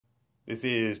This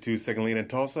is 2 Second Lead in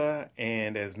Tulsa,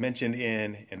 and as mentioned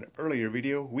in an earlier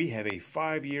video, we have a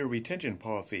 5-year retention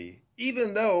policy,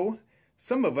 even though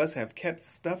some of us have kept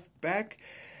stuff back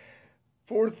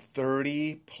for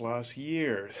 30 plus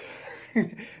years.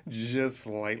 Just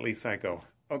slightly psycho.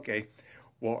 Okay,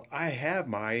 well, I have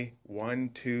my 1,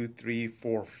 2, 3,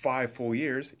 4, 5 full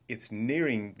years. It's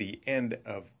nearing the end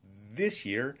of this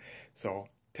year, so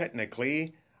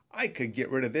technically I could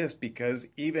get rid of this because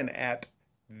even at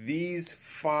these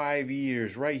 5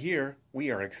 years right here,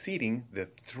 we are exceeding the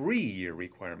 3-year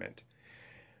requirement.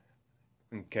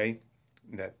 Okay,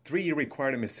 that 3-year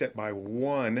requirement is set by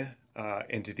one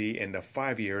entity and the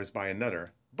 5 years by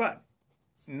another. But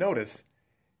notice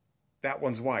that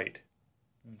one's white.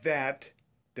 That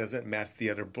doesn't match the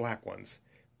other black ones.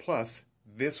 Plus,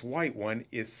 this white one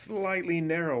is slightly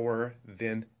narrower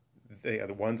than the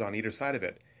other ones on either side of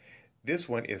it. This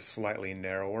one is slightly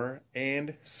narrower,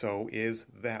 and so is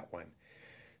that one.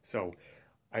 So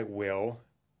I will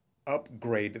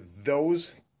upgrade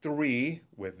those 3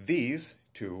 with these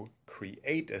to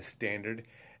create a standard,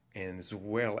 as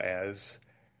well as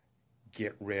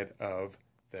get rid of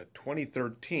the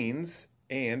 2013s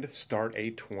and start a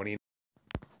 20.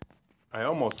 I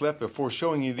almost left before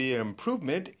showing you the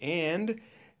improvement, and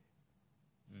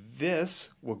this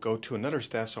will go to another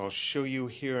stash I'll show you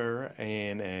here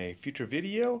in a future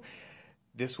video.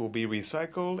 This will be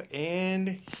recycled,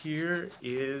 and here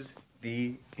is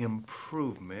the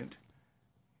improvement.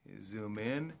 Zoom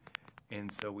in,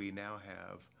 and so we now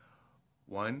have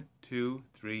 1, 2,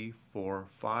 3, 4,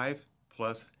 5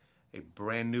 plus a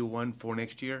brand new one for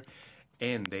next year,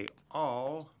 and they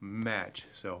all match.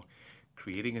 So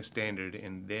creating a standard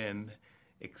and then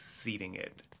exceeding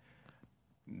it.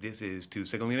 This is 2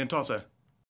 Second Lead in Tulsa.